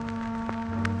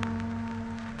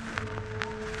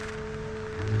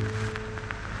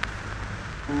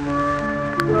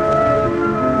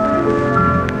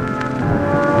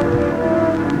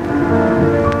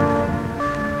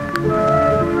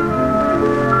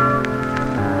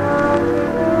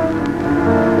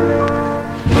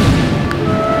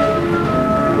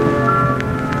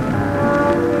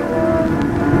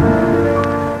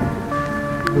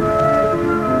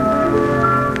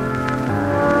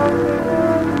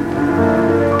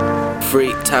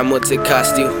time, what's it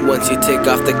cost you? Once you take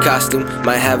off the costume,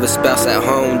 might have a spouse at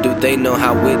home. Do they know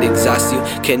how it exhausts you?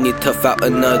 Can you tough out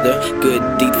another good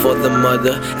deed for the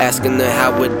mother? Asking her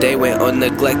how her day went or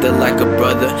neglected like a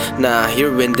brother. Nah,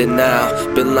 you're in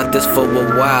denial. Been like this for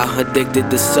a while. Addicted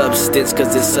to substance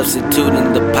cause it's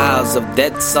substituting the piles of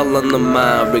debts all on the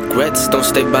mind. Regrets don't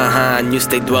stay behind. You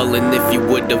stay dwelling if you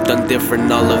would've done different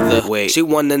all of the way. She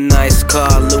want a nice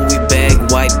car, Louis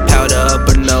bag, white powder up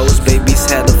her nose. Baby's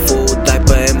had a full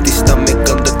diaper, empty stomach,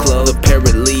 underclothes.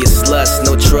 Apparently it's lust,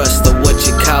 no trust or what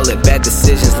you call it. Bad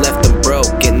decisions left them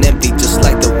broke and empty just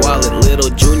like the wallet. Little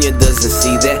Junior doesn't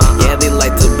see that. Yeah, they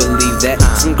like to believe that.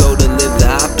 Some go to live the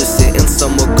opposite and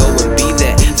some will go and be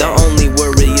that. The only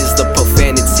worry is the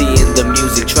profanity in the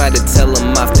music. Try to tell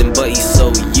him often but he's so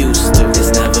used to.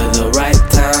 It's never the right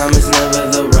time, it's never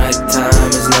the right time,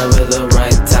 it's never the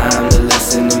right time to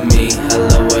listen to me.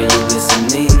 Hello, are you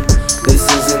listening? This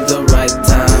isn't the right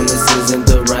time, this isn't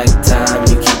the right time.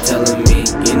 You keep telling me,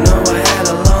 you know I had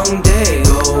a long day.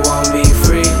 Go on, be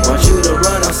free. Want you to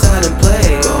run outside and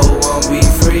play. Go on, be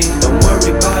free. Don't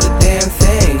worry about a damn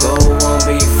thing. Go on,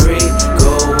 be free.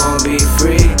 Go on, be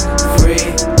free. Free.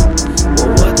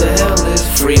 Well, what the hell is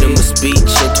freedom of speech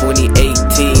in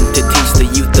 2018? To teach the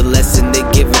youth the lesson they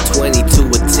give at 20 to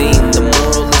a teen. The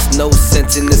moral is no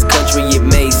sense in this country, it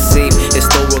may seem.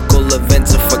 Historical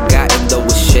events are forgotten though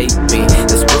it's shaping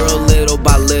this world little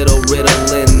by little.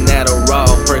 Ritalin,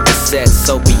 Adderall, Percocet,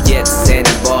 opiates, sandy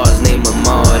bars. Name them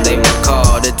all, they may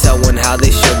call to tell one how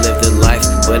they should live their life.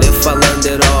 But if I learned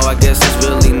it all, I guess there's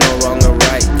really no wrong or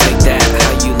right. Take that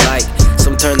how you like.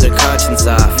 Some turn their conscience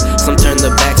off, some turn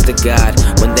their backs to God.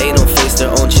 When they don't face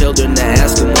their own children, they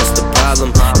ask them what's the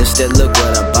problem. Instead, look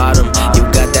what I bought them. You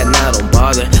got that, now don't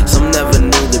bother. Some never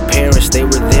knew their parents, they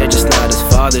were there just not as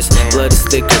fathers. Blood is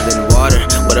thicker than water,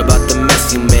 what about the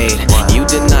mess you made? You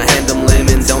did not hand them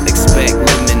lemons, don't expect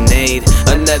lemonade.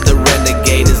 Another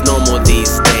renegade is normal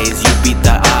these days. You beat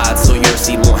the odds, so your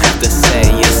seed won't have to say.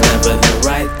 It's never the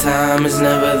right time, it's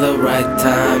never the right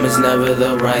time, it's never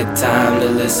the right time to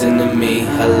listen to me.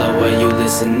 Hello, are you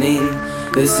listening?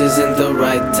 This isn't the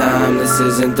right time, this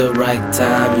isn't the right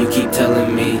time. You keep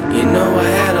telling me, you know I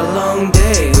had a long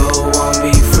day. Go on,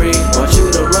 be free. Want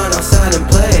you to run outside and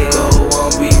play.